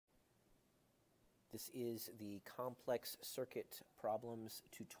This is the complex circuit problems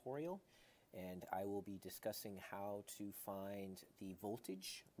tutorial, and I will be discussing how to find the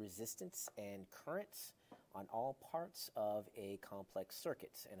voltage, resistance, and currents on all parts of a complex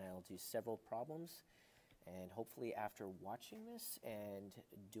circuit. And I'll do several problems, and hopefully after watching this and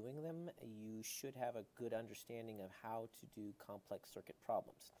doing them, you should have a good understanding of how to do complex circuit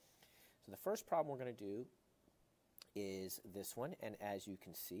problems. So the first problem we're going to do is this one, and as you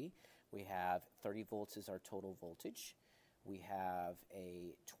can see, we have 30 volts is our total voltage. We have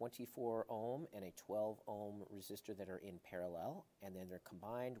a 24 ohm and a 12 ohm resistor that are in parallel, and then they're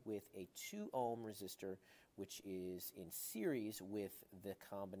combined with a 2 ohm resistor which is in series with the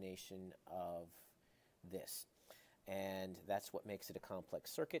combination of this. And that's what makes it a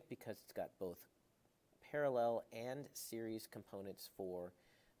complex circuit, because it's got both parallel and series components for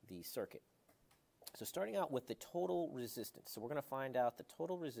the circuit. So starting out with the total resistance. So we're going to find out the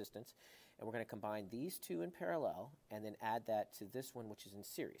total resistance, and we're going to combine these two in parallel and then add that to this one, which is in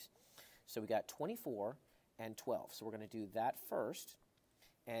series. So we got 24 and 12. So we're going to do that first.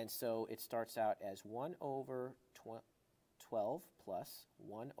 And so it starts out as 1 over 12 plus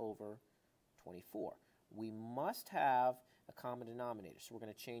 1 over 24. We must have a common denominator. So we're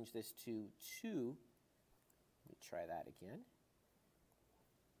going to change this to 2. Let me try that again.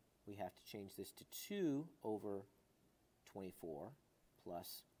 We have to change this to 2 over 24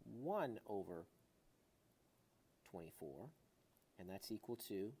 plus 1 over 24, and that's equal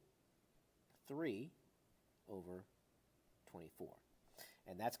to 3 over 24.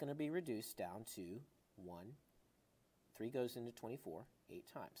 And that's going to be reduced down to 1. 3 goes into 24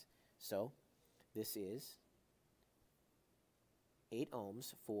 8 times. So this is 8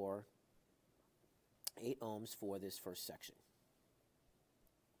 ohms for this first section.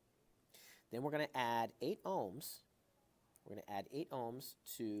 Then we're going to add 8 ohms. We're going to add 8 ohms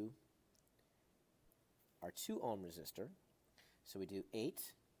to our 2 ohm resistor. So we do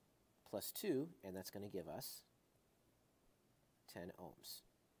 8 plus 2, and that's going to give us 10 ohms.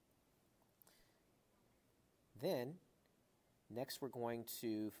 Then, next we're going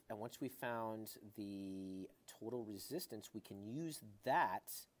to, and once we found the total resistance, we can use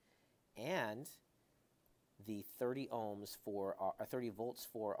that and the 30 ohms for our 30 volts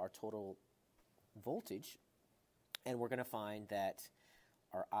for our total voltage, and we're going to find that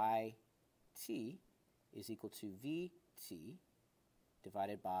our IT is equal to VT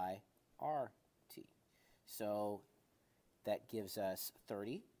divided by RT. So that gives us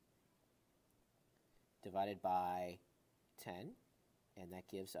 30 divided by 10, and that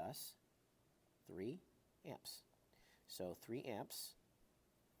gives us 3 amps. So 3 amps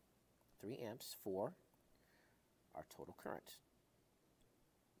for our total current.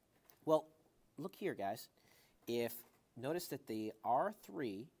 Well, look here, guys. Notice that the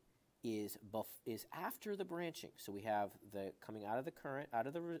R3 is after the branching. So we have the coming out of the current, out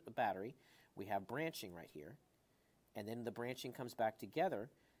of the battery, we have branching right here. And then the branching comes back together.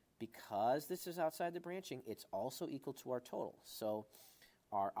 Because this is outside the branching, it's also equal to our total. So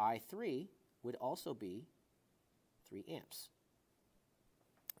our I3 would also be 3 amps.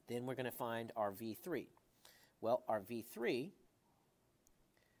 Then we're going to find our V3. Well, our V3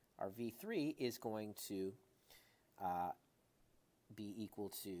 is going to be equal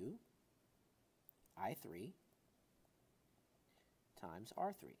to I3 times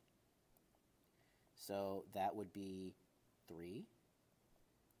R3. So that would be 3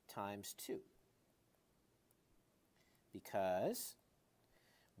 times 2, because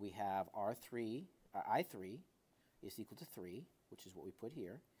we have I3 is equal to 3, which is what we put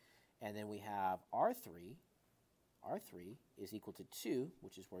here, and then we have R3 is equal to 2,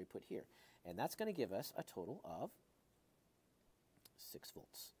 which is where we put here. And that's going to give us a total of 6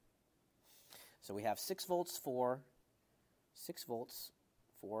 volts. So we have 6 volts for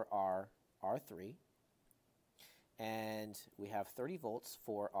our R3, and we have 30 volts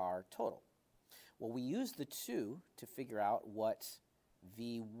for our total. Well, we use the 2 to figure out what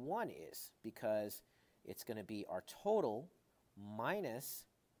V1 is, because it's going to be our total minus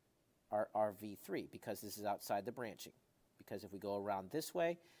our V3, because this is outside the branching. Because if we go around this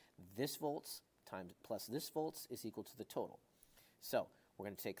way, this volts times plus this volts is equal to the total. So we're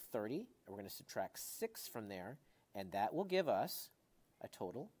going to take 30, and we're going to subtract 6 from there, and that will give us a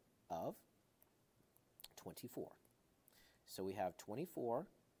total of 24. So we have 24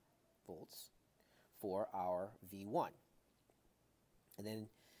 volts for our V1. And then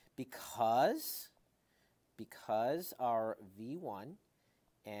because our V1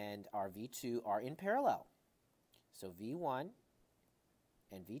 and our V2 are in parallel, so V1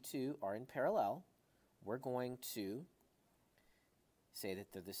 and V2 are in parallel, we're going to say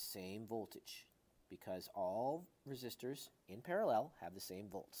that they're the same voltage. because all resistors in parallel have the same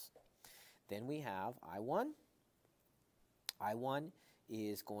volts. Then we have I1. I1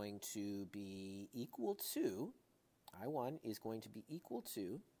 is going to be equal to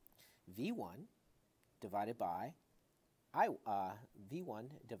V1 divided by V1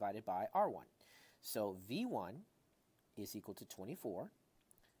 divided by R1. So V1 is equal to 24.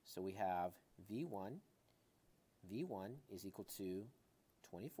 So we have V1 is equal to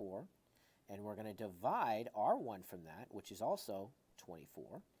 24. And we're going to divide R1 from that, which is also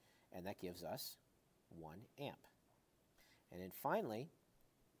 24. And that gives us 1 amp. And then finally,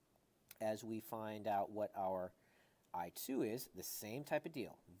 as we find out what our I2 is, the same type of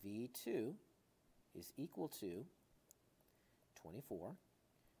deal. V2 is equal to 24.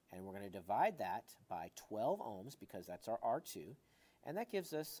 And we're going to divide that by 12 ohms because that's our R2. And that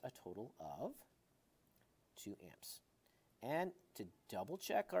gives us a total of 2 amps. And to double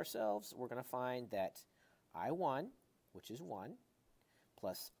check ourselves, we're going to find that I1, which is 1,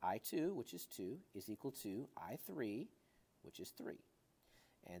 plus I2, which is 2, is equal to I3, which is 3.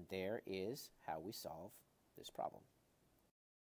 And there is how we solve this problem.